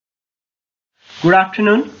Good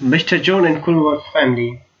afternoon, Mr. John and Kulworth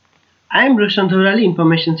family. I am Rosan Dhaurali,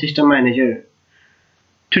 Information System Manager.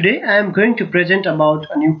 Today I am going to present about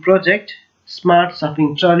a new project, Smart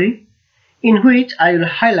Shopping Trolley, in which I will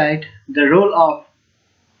highlight the role of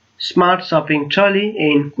Smart Shopping Trolley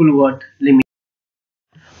in Kulworth Limited.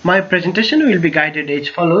 My presentation will be guided as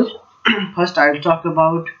follows. First I will talk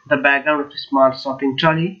about the background of the Smart Shopping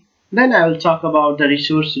Trolley. Then I will talk about the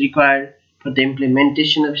resource required for the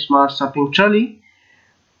implementation of Smart Shopping Trolley.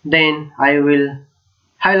 Then I will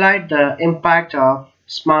highlight the impact of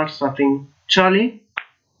Smart Shopping Trolley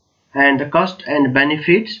and the cost and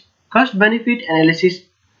benefits, cost benefit analysis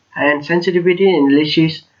and sensitivity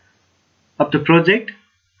analysis of the project.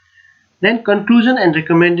 Then conclusion and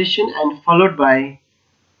recommendation, and followed by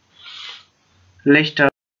list.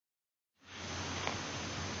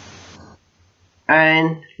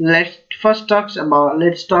 And let's talk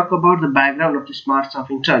about the background of the Smart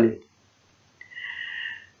Shopping Trolley.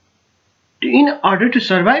 In order to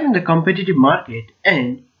survive in the competitive market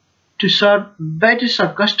and to better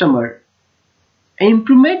serve customer,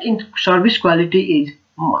 improvement in service quality is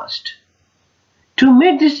must. To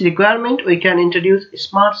meet this requirement, we can introduce a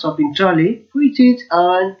Smart Shopping Trolley, which is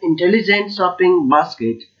an intelligent shopping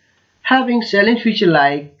basket having salient features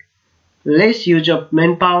like less use of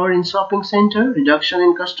manpower in shopping center, reduction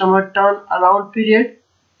in customer turnaround period,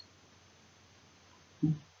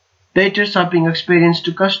 better shopping experience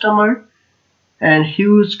to customer, and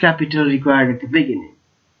huge capital required at the beginning.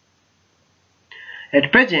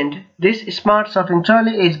 At present, this Smart Shopping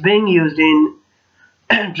Trolley is being used in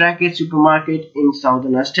Dracket Supermarket in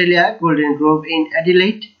Southern Australia, Golden Grove in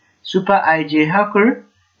Adelaide, Super IJ Hawker,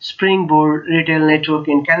 Springboard Retail Network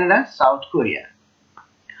in Canada, South Korea.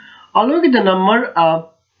 Along with the number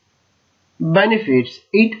of benefits,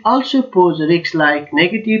 it also poses risks like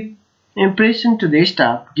negative impression to the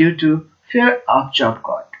staff due to fear of job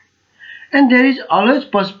cut. And there is always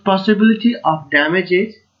possibility of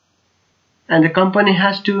damages, and the company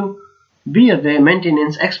has to bear their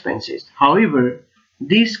maintenance expenses. However,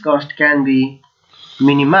 these costs can be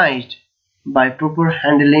minimized by proper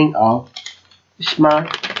handling of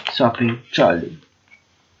Smart Shopping Trolley.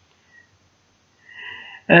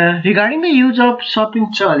 Regarding the use of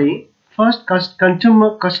shopping trolley, first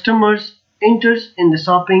customers enters in the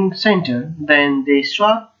shopping center, then they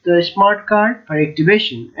swap the smart card for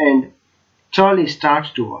activation and trolley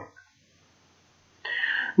starts to work.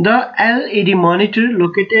 The LED monitor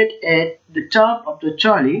located at the top of the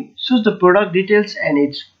trolley shows the product details and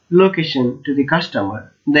its location to the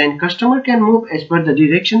customer. Then customer can move as per the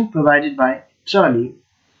direction provided by trolley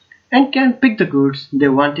and can pick the goods they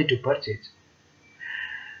wanted to purchase.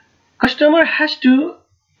 Customer has to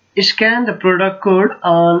scan the product code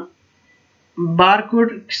on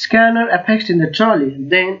barcode scanner affixed in the trolley,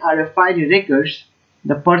 then RFID records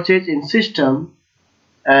the purchase in system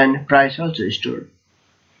and price also stored.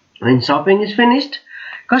 When shopping is finished,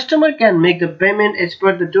 customer can make the payment as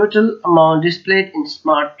per the total amount displayed in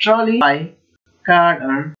Smart Trolley by card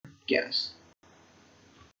or cash.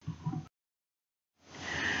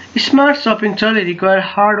 Smart Shopping Trolley requires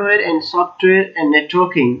hardware and software and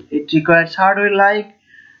networking. It requires hardware like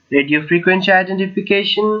radio frequency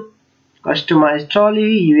identification, customized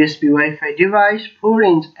trolley, USB Wi-Fi device,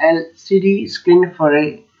 4-inch LCD screen for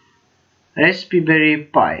a Raspberry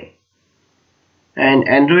Pi, and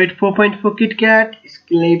Android 4.4 KitKat,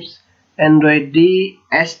 Eclipse, Android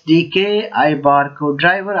SDK, iBarcode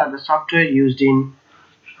driver are the software used in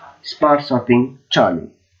Smart Shopping Trolley.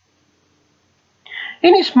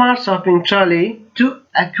 In a Smart Shopping Trolley, to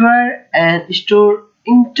acquire and store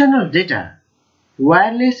internal data,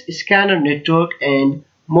 wireless scanner network and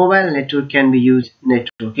mobile network can be used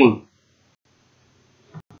networking.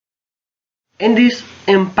 In this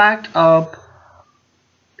impact of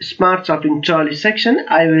Smart Shopping Trolley section,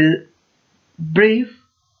 I will brief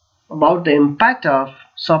about the impact of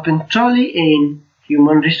shopping trolley in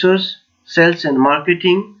human resource, sales and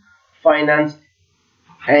marketing, finance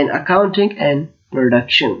and accounting, and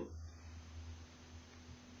production.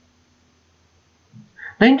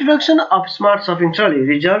 The introduction of Smart Shopping Trolley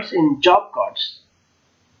results in job cuts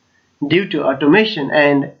due to automation,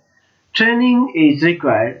 and training is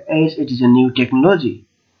required as it is a new technology.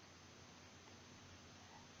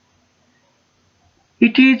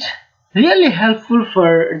 It is really helpful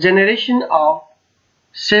for generation of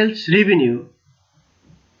sales revenue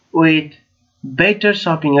with better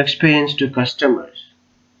shopping experience to customers.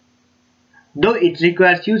 Though it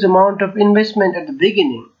requires huge amount of investment at the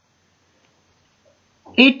beginning,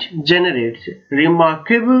 it generates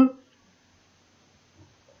remarkable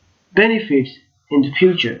benefits in the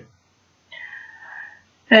future.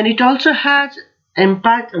 And it also has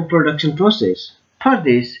impact on production process. For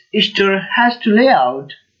this, store has to lay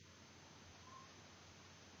out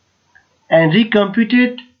and recompute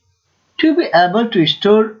it to be able to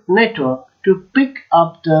store network to pick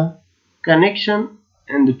up the connection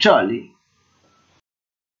and the trolley.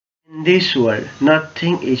 In this world,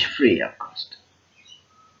 nothing is free of cost.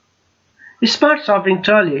 Smart shopping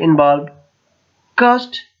trolley involved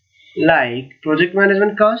cost like project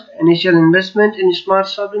management cost, initial investment in smart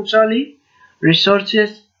shopping trolley, resource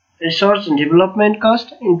and development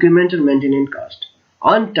cost, incremental maintenance cost.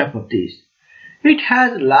 On top of this, it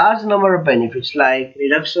has a large number of benefits like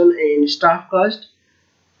reduction in staff cost,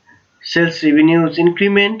 sales revenues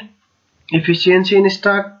increment, efficiency in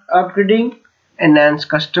stock upgrading, enhanced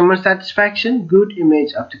customer satisfaction, good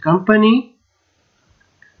image of the company,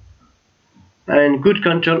 and good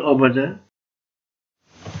control over the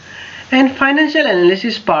and financial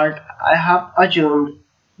analysis part. I have assumed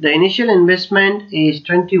the initial investment is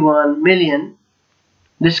 21 million,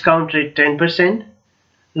 discount rate 10%,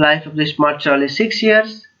 life of the smart trolley is 6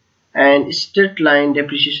 years, and straight line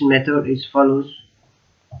depreciation method is follows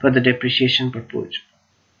for the depreciation purpose.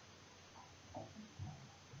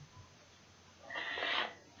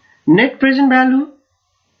 Net present value,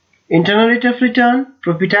 internal rate of return,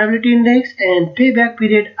 profitability index, and payback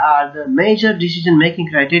period are the major decision-making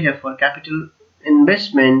criteria for capital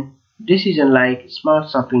investment decision like smart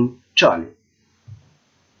shopping trolley.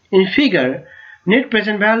 In figure, net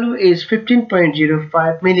present value is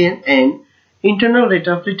 15.05 million and internal rate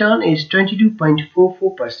of return is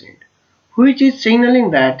 22.44%, which is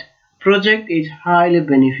signaling that project is highly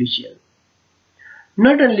beneficial.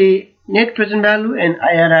 Not only net present value and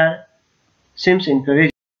IRR seems encouraging.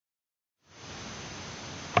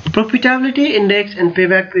 Profitability index and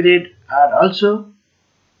payback period are also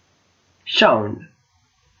shown.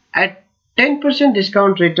 At 10%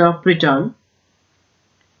 discount rate of return,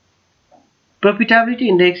 profitability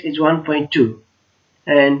index is 1.2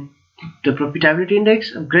 and the profitability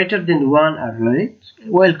index of greater than 1 are very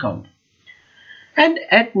welcomed. And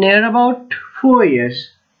at near about 4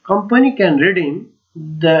 years, company can redeem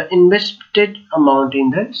the invested amount in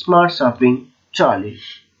the smart shopping trolley.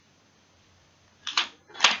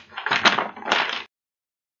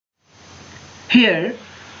 Here,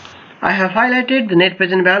 I have highlighted the net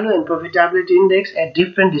present value and profitability index at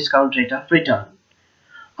different discount rate of return.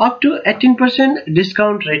 Up to 18%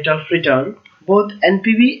 discount rate of return, both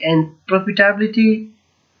NPV and profitability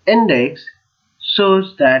index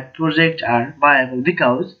shows that projects are viable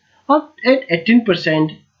because up at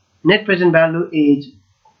 18% net present value is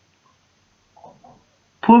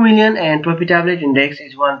 4 million and profitability index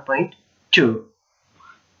is 1.2.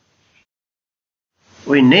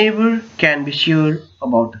 We never can be sure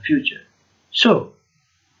about the future. So,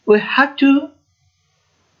 we have to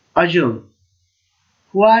assume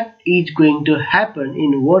what is going to happen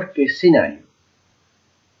in worst case scenario.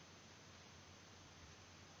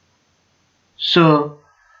 So,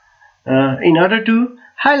 in order to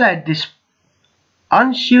highlight this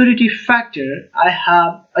unsurety factor, I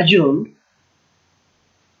have assumed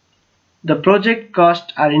the project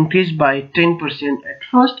costs are increased by 10% at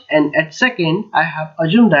first, and at second I have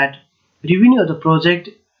assumed that revenue of the project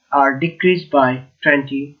are decreased by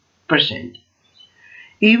 20%.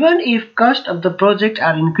 Even if cost of the project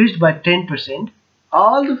are increased by 10%,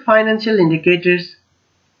 all the financial indicators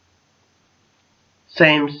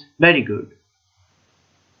seems very good.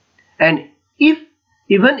 And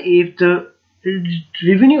even if the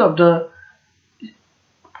revenue of the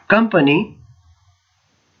company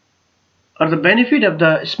or the benefit of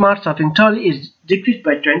the smart shopping trolley is decreased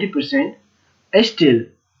by 20%, still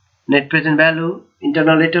net present value,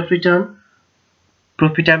 internal rate of return,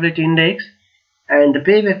 profitability index, and the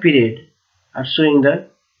payback period are showing the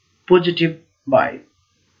positive vibe.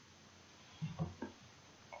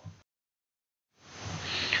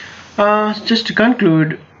 Just to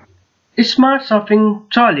conclude, a smart shopping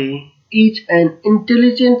trolley is an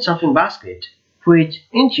intelligent shopping basket which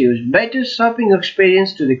ensures better shopping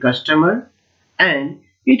experience to the customer, and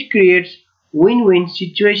it creates win-win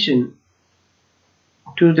situation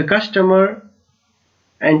to the customer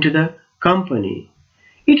and to the company.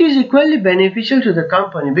 It is equally beneficial to the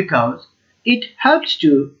company because it helps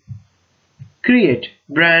to create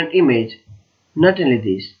brand image. Not only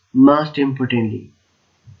this, most importantly,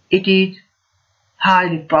 it is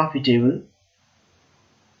highly profitable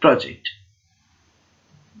project.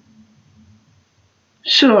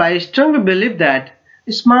 So I strongly believe that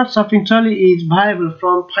smart shopping trolley is viable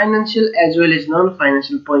from financial as well as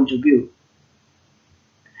non-financial point of view.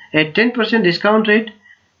 At 10% discount rate,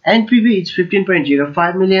 NPV is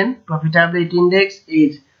 15.05 million, profitability index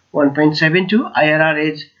is 1.72,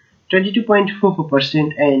 IRR is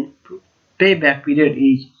 22.44% and payback period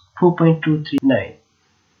is 4.239,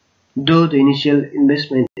 though the initial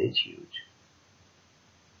investment is huge.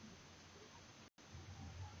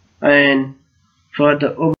 And for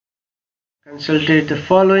the consulted the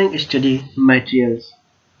following study materials,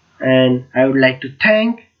 and I would like to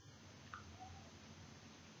thank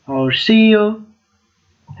our CEO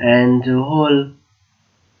and the whole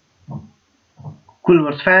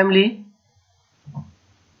Coolworth family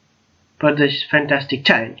for this fantastic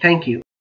time. Thank you.